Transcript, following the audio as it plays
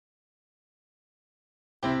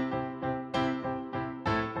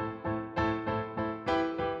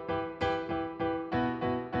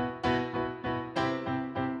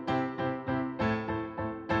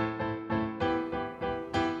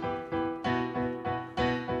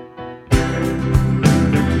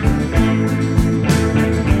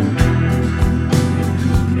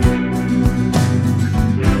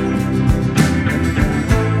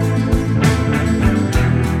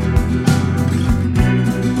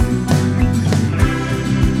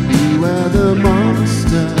The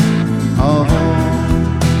monster of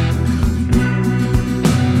all,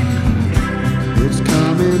 it's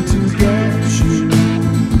coming to get you.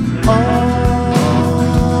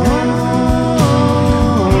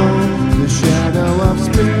 The shadow of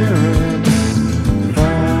spirits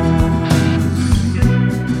falls,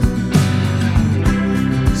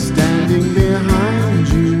 standing behind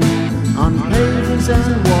you on pavements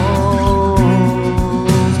and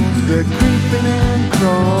walls. They're creeping and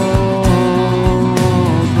crawling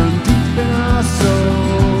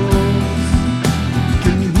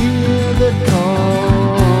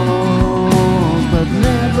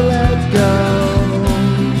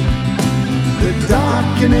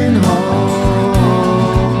in halls,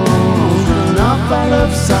 run off out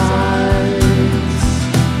of sight.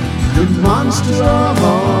 The monster of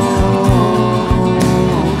all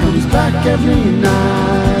comes back every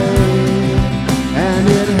night, and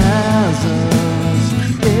it has us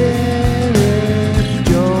in its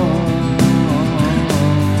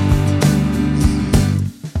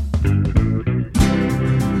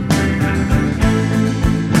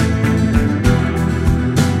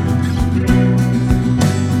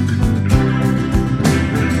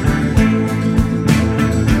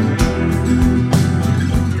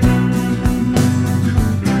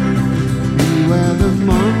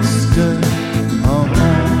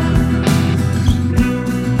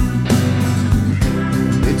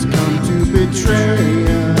betray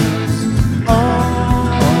us all.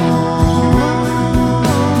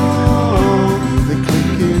 The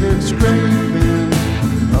clicking and scraping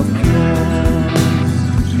of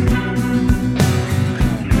claws.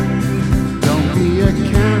 Don't be a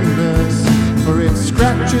canvas for its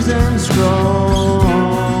scratches and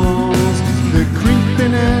scrawls. The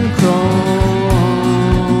creeping and crawls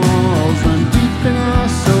run deep in our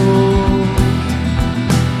souls.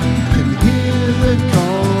 Can hear the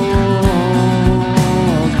call,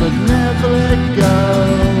 let go.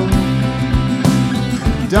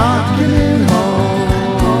 Darkening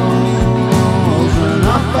halls, run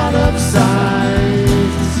off out of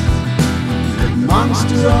sight. The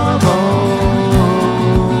monster of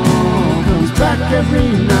all comes back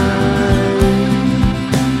every night,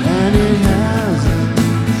 and it has us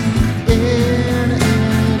in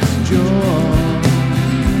its jaws.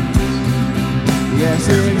 Yes,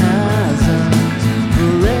 it has us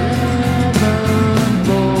forever.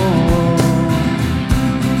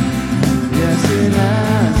 It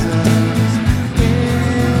has us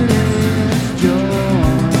in its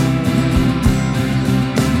jaws.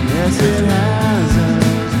 Yes, it has.